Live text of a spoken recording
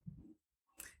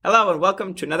Hello and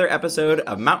welcome to another episode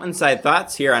of Mountainside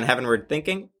Thoughts here on Heavenward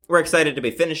Thinking. We're excited to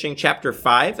be finishing chapter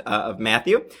 5 of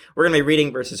Matthew. We're going to be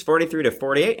reading verses 43 to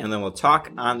 48 and then we'll talk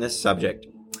on this subject.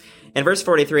 In verse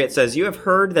 43 it says, "You have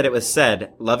heard that it was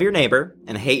said, 'Love your neighbor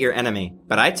and hate your enemy.'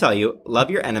 But I tell you,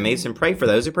 love your enemies and pray for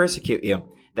those who persecute you,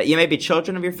 that you may be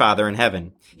children of your Father in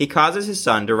heaven. He causes his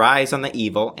sun to rise on the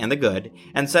evil and the good,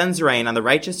 and sends rain on the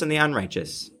righteous and the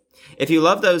unrighteous. If you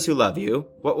love those who love you,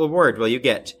 what reward will you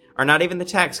get? Are not even the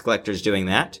tax collectors doing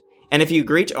that? And if you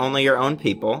greet only your own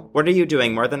people, what are you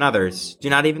doing more than others? Do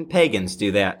not even pagans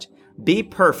do that? Be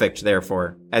perfect,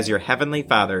 therefore, as your heavenly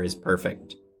Father is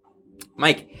perfect."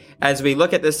 Mike, as we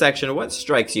look at this section, what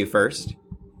strikes you first?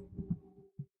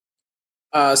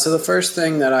 So the first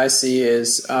thing that I see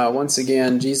is, once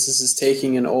again, Jesus is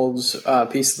taking an old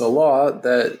piece of the law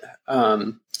that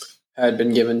had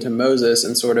been given to Moses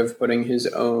and sort of putting his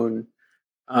own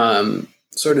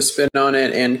sort of spin on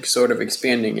it and sort of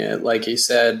expanding it. Like he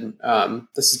said,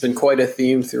 this has been quite a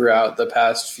theme throughout the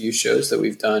past few shows that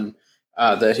we've done,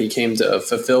 that he came to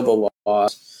fulfill the law,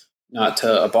 not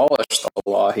to abolish the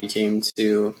law. He came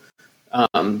to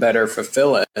better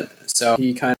fulfill it. So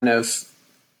he kind of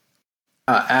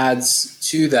adds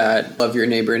to that, love your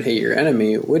neighbor and hate your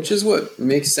enemy, which is what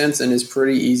makes sense and is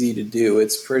pretty easy to do.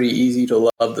 It's pretty easy to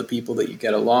love the people that you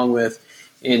get along with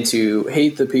and to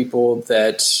hate the people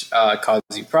that cause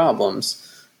you problems.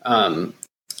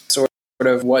 Sort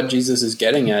of what Jesus is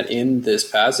getting at in this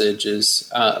passage is,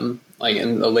 like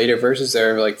in the later verses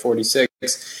there, like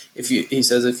 46, he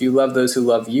says, if you love those who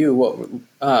love you,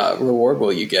 what reward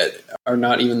will you get? Are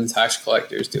not even the tax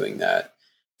collectors doing that?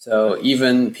 So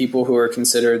even people who are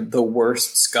considered the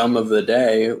worst scum of the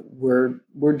day were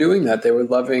doing that. They were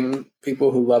loving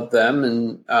people who loved them,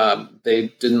 and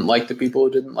they didn't like the people who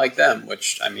didn't like them,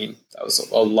 which, I mean, that was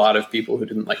a lot of people who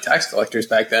didn't like tax collectors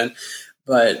back then.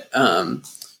 But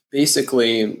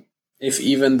basically, if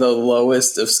even the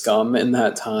lowest of scum in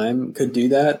that time could do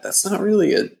that, that's not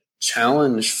really a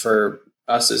challenge for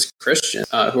us as Christians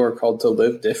who are called to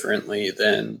live differently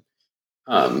than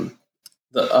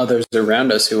the others around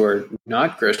us who are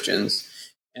not Christians.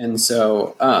 And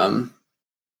so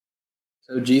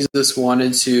Jesus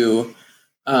wanted to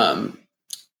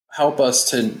help us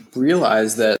to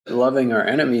realize that loving our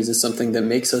enemies is something that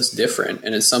makes us different,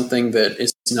 and it's something that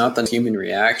is not the human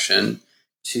reaction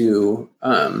to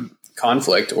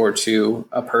conflict or to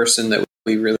a person that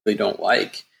we really don't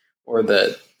like or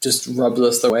that just rubs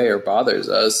us the way or bothers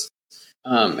us.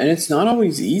 And it's not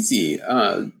always easy.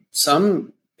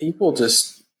 Some people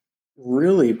just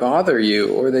really bother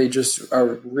you, or they just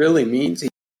are really mean to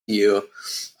you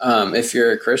if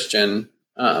you're a Christian.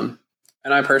 And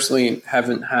I personally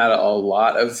haven't had a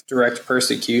lot of direct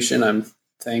persecution. I'm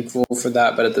thankful for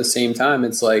that. But at the same time,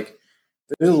 it's like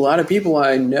there's a lot of people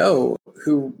I know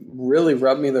who really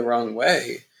rub me the wrong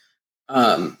way.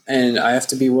 And I have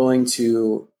to be willing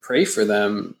to pray for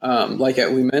them. Like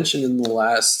we mentioned in the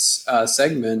last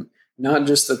segment, not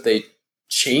just that they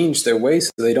change their ways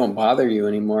so they don't bother you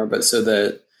anymore, but so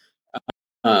that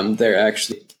they're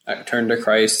actually turned to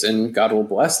Christ and God will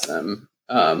bless them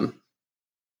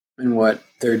in what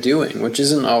they're doing, which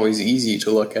isn't always easy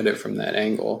to look at it from that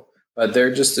angle. But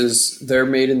they're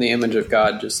made in the image of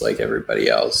God just like everybody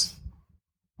else.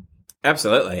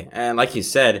 Absolutely. And like you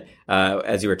said,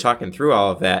 as you were talking through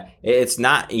all of that, it's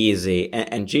not easy.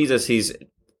 And Jesus, he's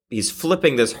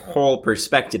flipping this whole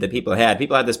perspective that people had.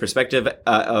 People had this perspective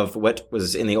of what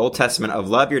was in the Old Testament of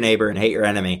love your neighbor and hate your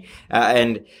enemy.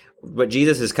 And what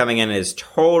Jesus is coming in is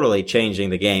totally changing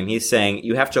the game. He's saying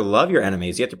you have to love your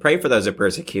enemies. You have to pray for those that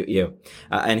persecute you.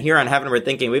 And here on Heavenward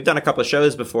Thinking, we've done a couple of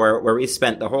shows before where we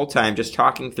spent the whole time just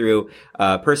talking through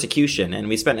persecution. And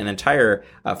we spent an entire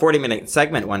 40-minute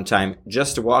segment one time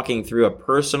just walking through a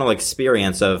personal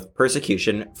experience of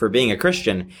persecution for being a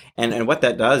Christian and what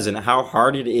that does and how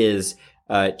hard it is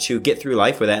to get through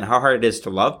life with that and how hard it is to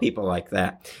love people like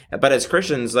that. But as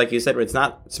Christians, like you said, it's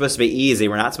not supposed to be easy.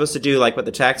 We're not supposed to do like what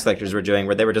the tax collectors were doing,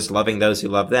 where they were just loving those who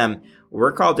love them.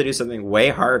 We're called to do something way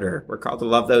harder. We're called to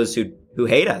love those who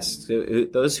hate us,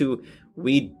 those who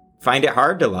we find it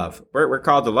hard to love. We're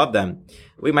called to love them.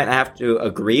 We might not have to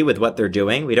agree with what they're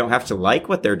doing. We don't have to like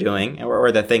what they're doing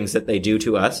or the things that they do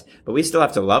to us, but we still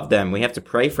have to love them. We have to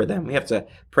pray for them. We have to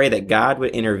pray that God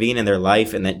would intervene in their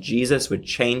life and that Jesus would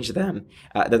change them,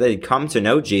 that they'd come to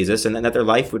know Jesus and that their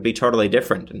life would be totally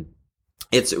different. And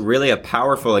it's really a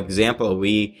powerful example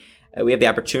we we have the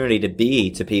opportunity to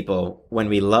be to people when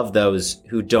we love those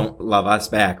who don't love us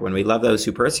back, when we love those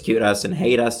who persecute us and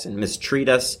hate us and mistreat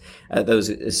us, those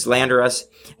who slander us.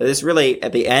 This really,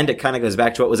 at the end, it kind of goes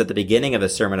back to what was at the beginning of the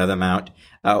Sermon on the Mount,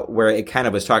 where it kind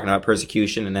of was talking about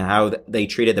persecution and how they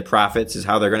treated the prophets is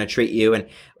how they're going to treat you. And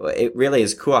it really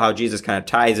is cool how Jesus kind of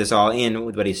ties this all in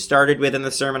with what he started with in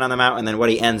the Sermon on the Mount and then what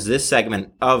he ends this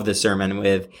segment of the sermon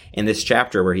with in this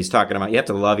chapter where he's talking about you have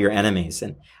to love your enemies.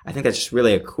 And I think that's just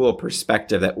really a cool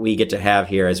perspective that we get to have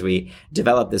here as we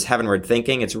develop this heavenward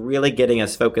thinking. It's really getting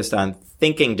us focused on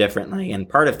thinking differently. And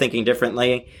part of thinking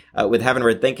differently with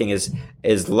heavenward thinking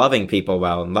is loving people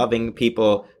well and loving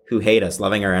people who hate us,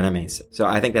 loving our enemies. So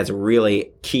I think that's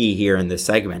really key here in this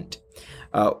segment.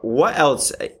 What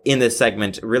else in this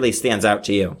segment really stands out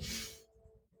to you?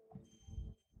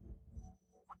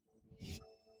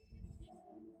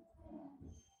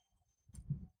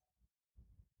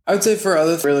 I would say for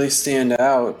others really stand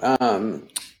out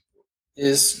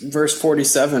is verse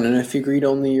 47. And if you greet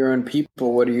only your own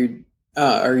people, what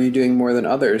are you doing more than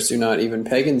others? Do not even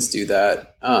pagans do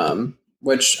that?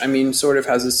 Which, I mean, sort of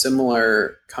has a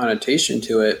similar connotation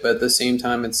to it. But at the same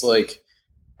time, it's like,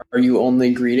 are you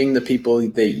only greeting the people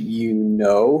that you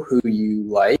know, who you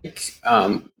like?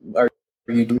 Are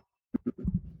you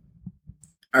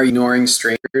ignoring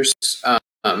strangers?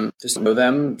 Just know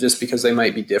them just because they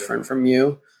might be different from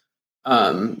you.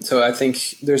 So I think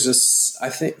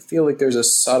feel like there's a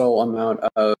subtle amount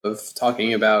of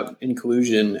talking about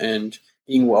inclusion and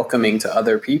being welcoming to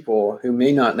other people who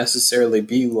may not necessarily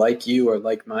be like you or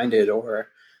like-minded or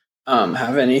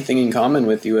have anything in common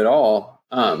with you at all.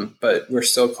 But we're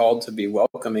still called to be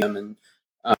welcoming them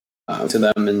and to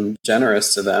them and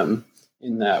generous to them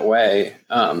in that way,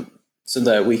 so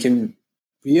that we can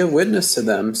be a witness to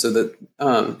them. So that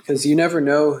because you never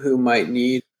know who might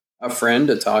need a friend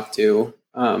to talk to.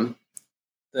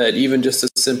 That even just a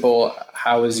simple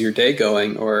 "How is your day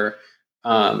going?" or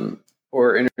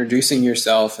introducing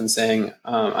yourself and saying,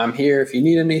 "I'm here if you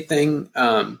need anything."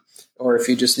 Or if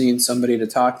you just need somebody to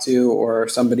talk to or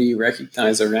somebody you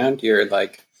recognize around here,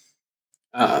 like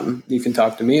you can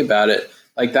talk to me about it.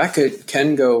 Like that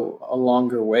can go a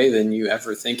longer way than you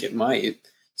ever think it might.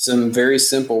 Some very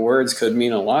simple words could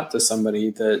mean a lot to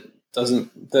somebody that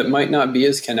might not be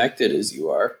as connected as you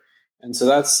are. And so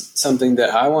that's something that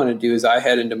I want to do as I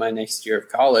head into my next year of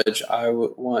college. I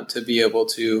want to be able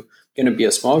to going to be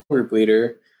a small group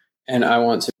leader. And I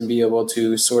want to be able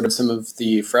to sort of some of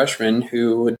the freshmen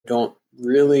who don't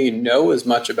really know as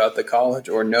much about the college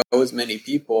or know as many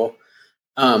people,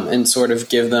 and sort of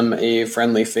give them a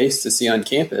friendly face to see on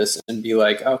campus and be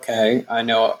like, okay, I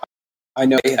know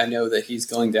that he's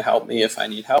going to help me if I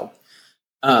need help,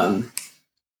 kind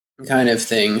of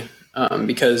thing.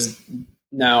 Because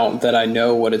now that I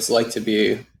know what it's like to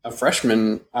be a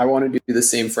freshman, I want to do the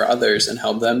same for others and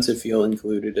help them to feel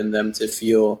included and them to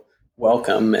feel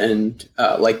welcome and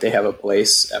like they have a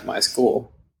place at my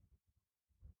school.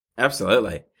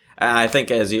 Absolutely. I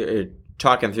think as you're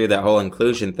talking through that whole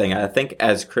inclusion thing, I think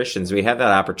as Christians, we have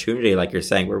that opportunity, like you're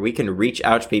saying, where we can reach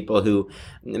out to people who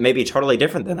may be totally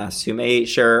different than us, who may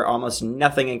share almost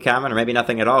nothing in common or maybe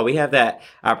nothing at all. We have that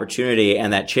opportunity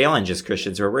and that challenge as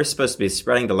Christians where we're supposed to be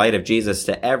spreading the light of Jesus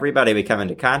to everybody we come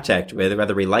into contact with,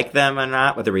 whether we like them or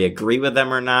not, whether we agree with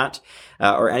them or not,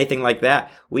 or anything like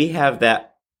that. We have that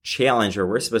challenge where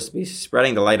we're supposed to be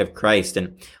spreading the light of Christ.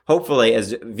 And hopefully,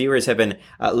 as viewers have been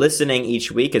listening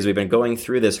each week as we've been going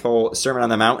through this whole Sermon on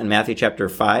the Mount in Matthew chapter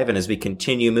 5, and as we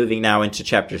continue moving now into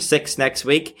chapter 6 next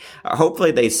week,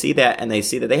 hopefully they see that and they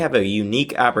see that they have a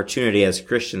unique opportunity as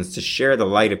Christians to share the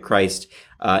light of Christ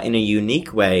in a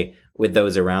unique way with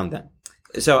those around them.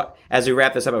 So as we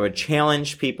wrap this up, I would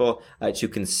challenge people to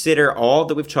consider all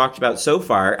that we've talked about so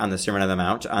far on the Sermon on the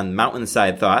Mount, on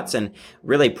Mountainside Thoughts, and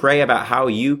really pray about how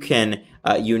you can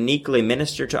uniquely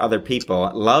minister to other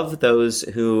people. Love those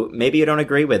who maybe you don't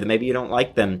agree with, maybe you don't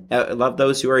like them. Love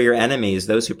those who are your enemies,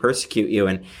 those who persecute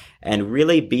you, and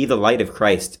really be the light of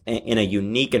Christ in a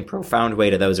unique and profound way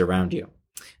to those around you.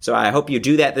 So I hope you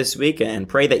do that this week and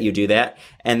pray that you do that.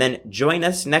 And then join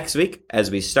us next week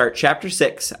as we start chapter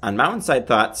 6 on Mountainside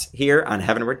Thoughts here on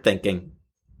Heavenward Thinking.